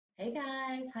Hey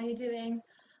guys, how you doing?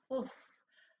 Oh,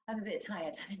 I'm a bit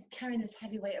tired. I've been carrying this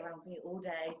heavy weight around with me all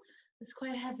day. It's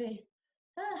quite heavy.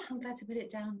 I'm glad to put it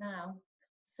down now.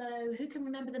 So, who can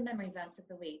remember the memory verse of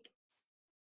the week?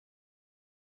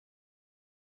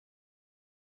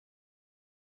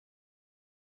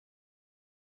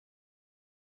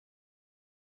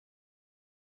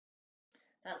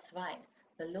 That's right.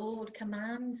 The Lord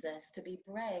commands us to be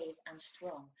brave and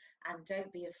strong, and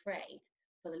don't be afraid,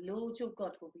 for the Lord your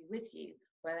God will be with you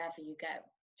wherever you go.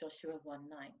 Joshua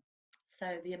 1:9.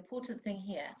 So, the important thing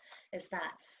here is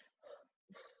that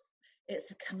it's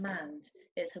a command,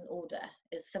 it's an order,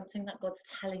 it's something that God's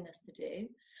telling us to do,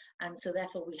 and so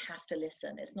therefore we have to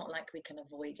listen. It's not like we can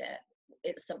avoid it.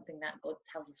 It's something that God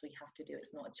tells us we have to do.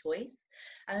 It's not a choice.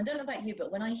 And I don't know about you,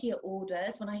 but when I hear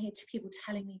orders, when I hear people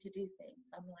telling me to do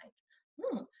things, I'm like,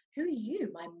 who are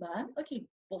you, my mum? Okay,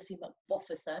 bossy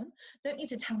McBofferson, don't need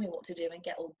to tell me what to do and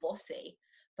get all bossy.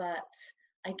 But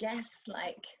I guess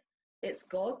like it's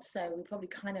God, so we probably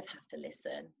kind of have to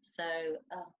listen. So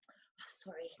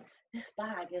sorry, this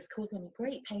bag is causing me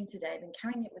great pain today. I've been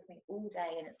carrying it with me all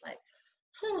day, and it's like,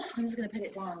 I'm just going to put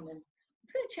it down and I'm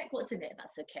just going to check what's in it, if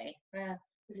that's okay.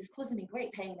 This is causing me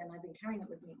great pain, and I've been carrying it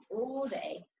with me all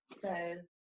day. So,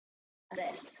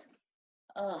 this,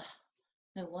 oh,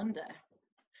 no wonder.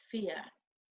 Fear.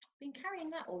 Been carrying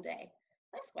that all day.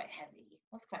 That's quite heavy.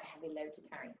 That's quite a heavy load to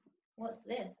carry. What's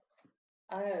this?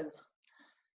 Oh,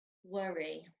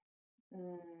 worry.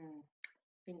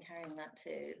 Been carrying that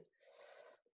too.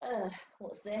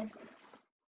 What's this?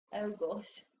 Oh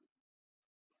gosh,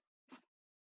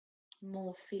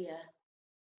 more fear.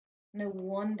 No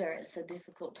wonder it's so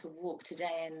difficult to walk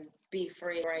today and be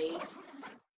free, brave,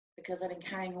 because I've been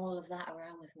carrying all of that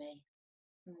around with me.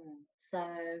 So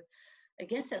I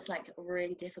guess that's like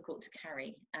really difficult to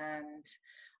carry. And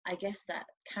I guess that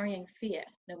carrying fear,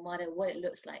 no matter what it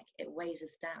looks like, it weighs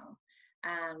us down.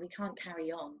 And we can't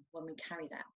carry on when we carry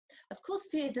that. Of course,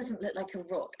 fear doesn't look like a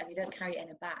rock and you don't carry it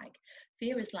in a bag.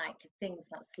 Fear is like things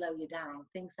that slow you down,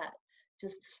 things that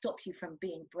just stop you from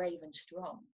being brave and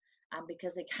strong. And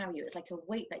because they carry you, it's like a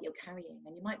weight that you're carrying.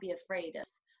 And you might be afraid of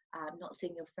not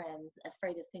seeing your friends,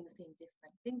 afraid of things being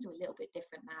different. Things are a little bit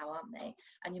different now, aren't they?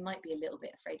 And you might be a little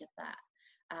bit afraid of that.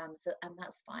 And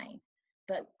that's fine.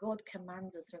 But God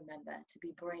commands us, remember, to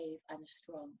be brave and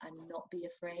strong and not be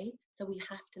afraid. So we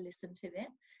have to listen to it.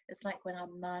 It's like when our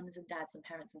mums and dads and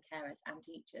parents and carers and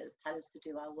teachers tell us to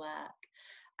do our work,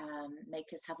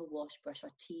 make us have a wash, brush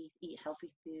our teeth, eat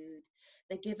healthy food.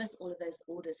 They give us all of those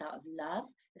orders out of love.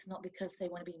 It's not because they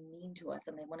want to be mean to us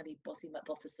and they want to be bossy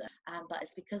McBofficer, but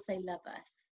it's because they love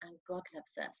us and God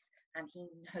loves us and He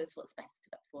knows what's best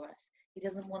for us. He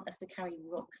doesn't want us to carry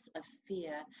rocks of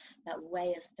fear that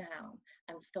weigh us down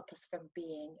and stop us from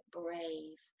being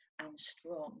brave and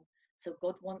strong. So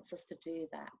God wants us to do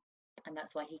that, and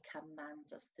that's why He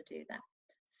commands us to do that.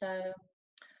 So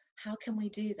how can we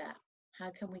do that?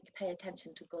 How can we pay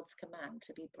attention to God's command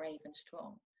to be brave and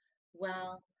strong?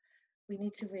 Well, we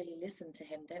need to really listen to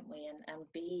Him, don't we,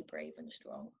 and be brave and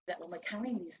strong. That when we're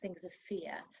carrying these things of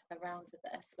fear around with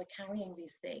us, we're carrying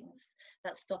these things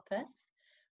that stop us.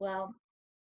 Well,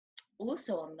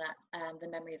 also on that, the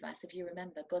memory verse, if you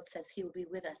remember, God says He will be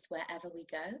with us wherever we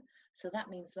go. So that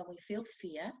means when we feel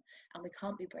fear and we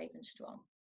can't be brave and strong,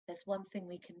 there's one thing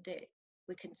we can do.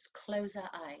 We can close our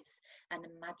eyes and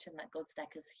imagine that God's there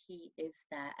because He is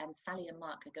there. And Sally and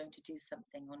Mark are going to do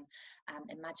something on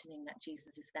imagining that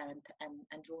Jesus is there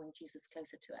and drawing Jesus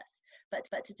closer to us. But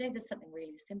today there's something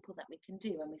really simple that we can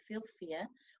do. When we feel fear,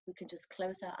 we can just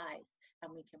close our eyes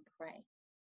and we can pray.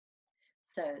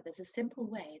 So there's a simple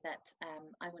way that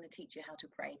I want to teach you how to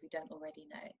pray if you don't already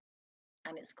know.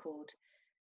 And it's called,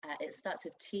 it starts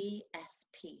with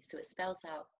TSP. So it spells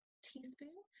out teaspoon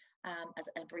as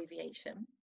an abbreviation.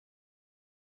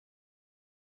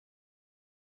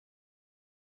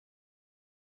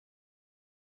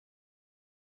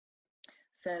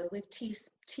 So with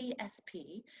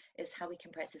TSP is how we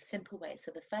can pray. It's a simple way.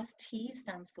 So the first T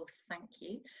stands for thank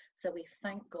you. So we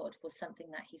thank God for something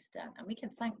that He's done. And we can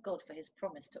thank God for His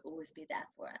promise to always be there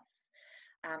for us.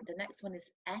 The next one is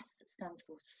S, stands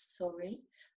for sorry.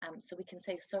 So we can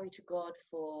say sorry to God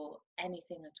for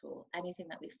anything at all, anything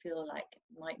that we feel like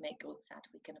might make God sad,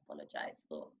 we can apologize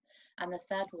for. And the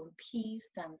third one, P,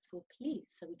 stands for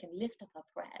please. So we can lift up our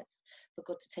prayers for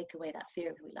God to take away that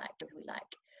fear if we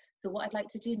like. So what I'd like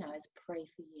to do now is pray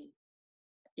for you,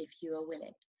 if you are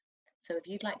willing. So if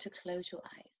you'd like to close your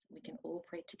eyes, we can all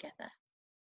pray together.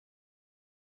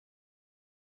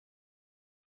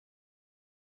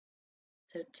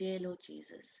 So, dear Lord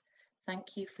Jesus,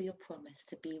 thank you for your promise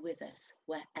to be with us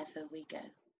wherever we go.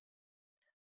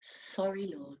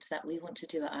 Sorry, Lord, that we want to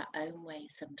do it our own way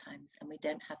sometimes and we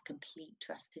don't have complete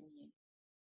trust in you.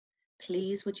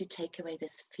 Please, would you take away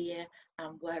this fear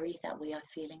and worry that we are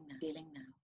feeling now,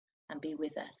 and be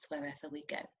with us wherever we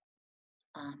go.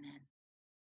 Amen.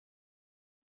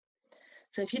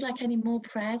 So if you'd like any more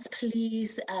prayers,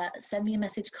 please send me a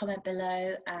message, comment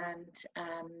below, and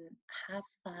have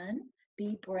fun.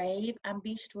 Be brave and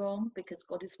be strong, because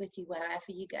God is with you wherever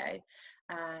you go.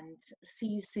 And see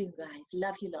you soon, guys.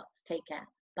 Love you lots. Take care.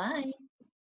 Bye.